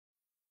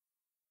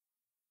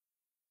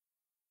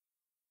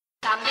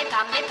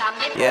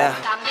Yeah,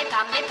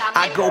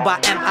 I go by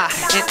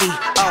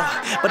M-I-N-E-O,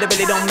 but it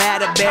really don't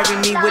matter. Bury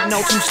me with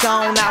no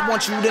tombstone. I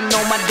want you to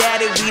know my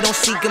daddy. We don't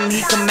seek him,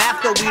 he come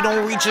after. We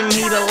don't reach him,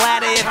 he the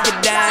ladder. If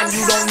you're dying,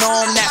 you don't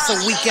know him. That's a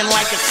weekend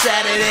like a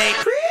Saturday.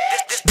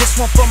 This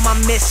one for my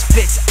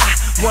misfits.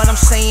 What I'm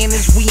saying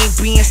is we ain't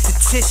being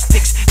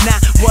statistics. Nah,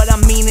 what I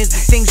mean is the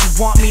things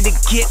you want me to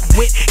get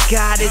with,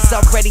 God is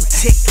already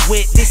ticked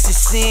with. This is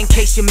sin in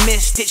case you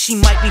missed it. She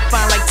might be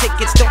fine like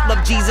tickets. Don't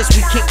love Jesus, we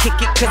can't kick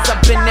it. Cause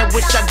I've been there,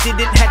 wish I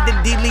didn't. Had to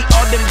delete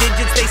all them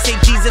digits. They say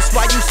Jesus,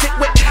 why you sit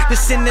with the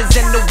sinners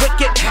and the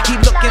wicked? He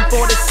looking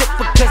for the sick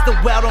because the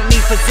well don't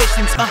need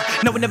physicians.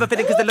 No, we never fit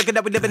it cause the looking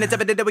that we living. It's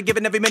evident that we're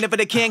giving every minute for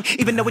the king.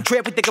 Even though we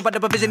trip, we think about the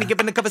provision he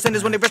giving the cover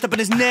sinners when they rest up in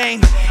his name.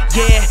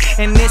 Yeah,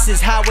 and this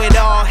is how it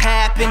all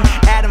happened.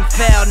 Adam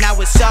fell, now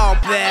it's all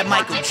bad.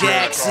 Michael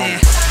Jackson.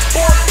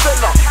 This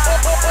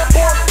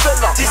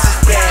is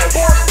bad.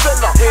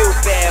 Real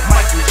bad.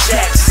 Michael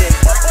Jackson.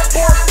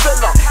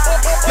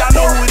 Y'all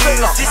know who it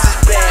is. This is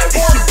bad.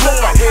 It's your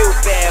boy. Real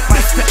bad.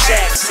 Michael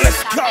Jackson.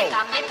 Let's go.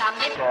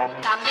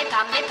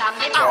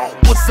 I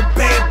was a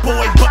bad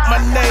boy, but my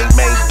name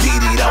ain't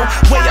Diddy though.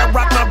 Way I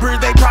rock my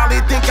bird, they probably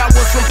think I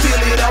was from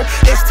Philly though.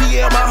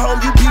 STL, my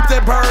home, you peep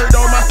that bird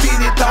on my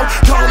fitty though.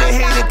 Go on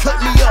ahead and cut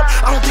me up.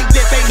 I don't think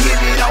that they hit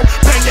it though.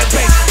 Bang that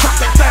bass, drop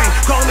that thing.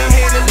 Go on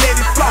ahead and let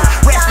it flow.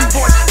 Raspy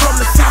voice from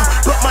the south,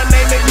 but my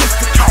name ain't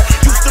Mr. Cole.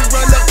 Used to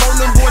run up on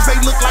them boys, they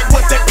look like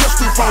what that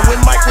pistol for. When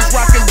Mike was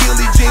rocking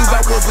Billie Jeans,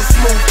 I was a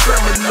smooth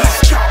criminal.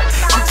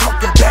 I'm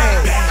talking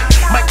bad.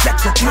 Mike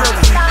Jackson thriller.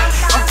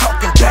 I'm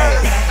talking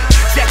bad.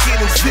 Jacket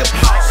and zip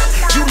house.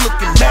 You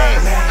looking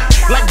mad.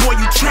 Like boy,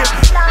 you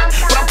tripping.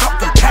 But I'm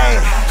talking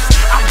past.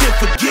 I've been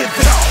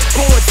forgiven.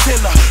 Born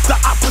sinner. The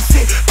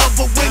opposite of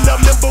a winner.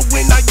 Remember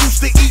when I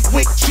used to eat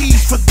with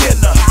cheese for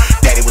dinner?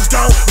 Daddy was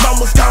gone, mom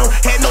was gone.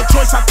 Had no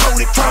choice, I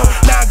told it wrong.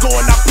 Now I go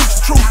and I preach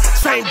the truth.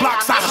 Same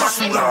blocks I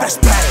hustled on. That's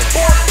bad.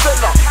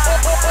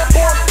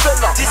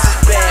 This is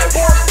bad.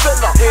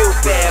 Real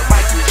bad.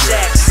 Michael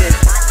Jackson.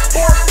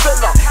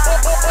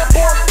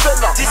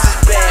 This is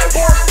bad.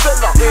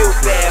 Real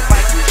bad.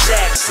 Michael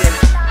Jackson.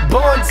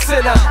 Born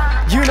sinner,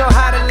 you know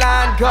how the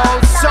line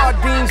goes.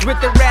 Sardines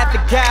with the wrath of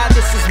God,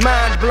 this is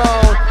mind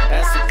blown.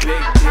 That's a big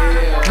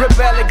deal.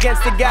 Rebel against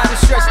the God who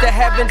stretched the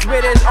heavens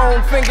with his own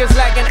fingers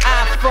like an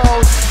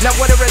iPhone. Now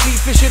what a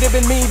relief, it should have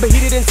been me, but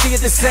he didn't see it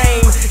the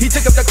same. He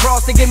took up the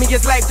cross to give me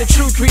his life, the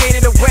truth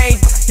created a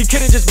way. He could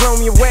have just blown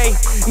me away.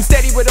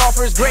 Instead he would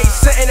offer his grace,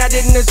 something I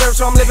didn't deserve,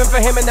 so I'm living for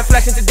him in the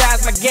flesh and to die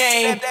is my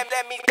game.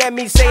 Let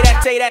me say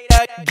that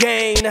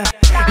again.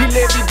 He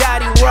lived, he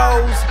died, he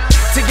rose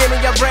to give me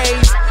a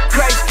raise.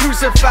 Christ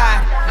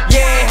crucified,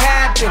 yeah it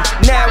happened.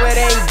 Now it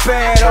ain't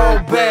bad, oh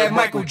bad.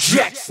 Michael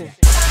Jackson.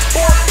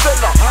 This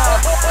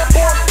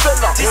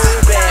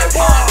is bad.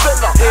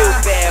 Real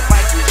bad.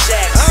 Michael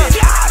Jackson.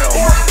 This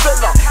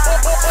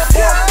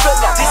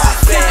is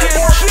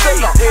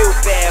bad. Real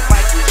bad.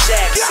 Michael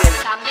Jackson.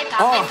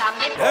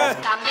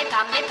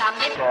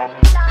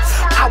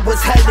 I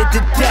was headed to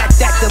death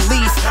at the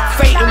least,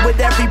 fading with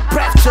every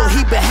breath till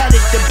he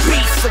beheaded the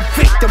beast. A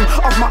victim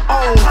of my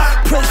own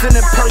prison,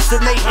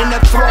 impersonating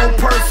the throne,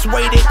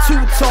 persuaded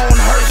two-tone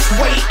hearse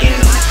waiting.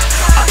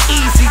 An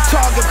easy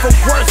target for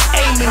worse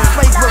aiming,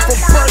 flavor for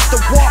birth, the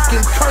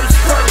walking curse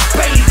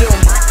verbatim.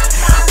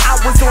 I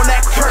was on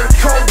that Kurt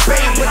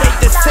Cobain, but ain't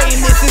the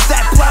same. This is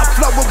that blood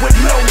flowing with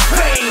no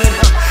vein.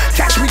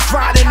 Catch me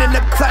riding in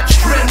the clutch,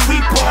 grin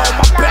reaper on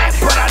my back,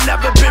 but I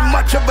never been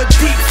much of a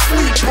deep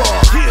sleeper.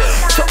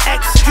 So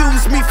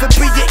excuse me for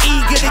being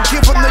eager to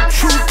give them the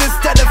truth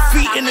instead of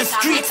feet in the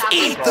streets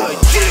either.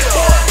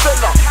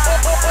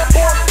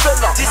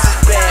 This is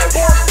bad.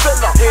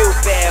 Real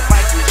bad.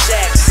 Michael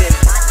Jackson.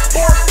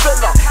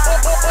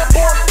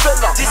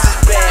 This is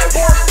bad.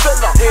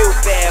 Real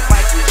bad.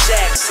 Michael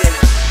Jackson.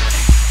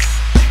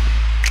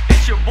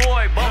 It's your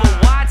boy Bubba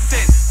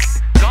Watson.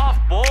 Golf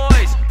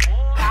boys.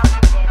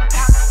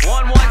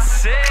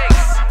 116.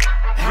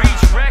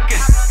 Reach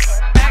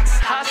Records.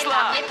 Thi'sl.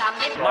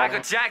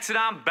 Michael Jackson,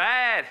 I'm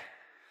bad.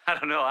 I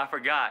don't know, I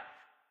forgot.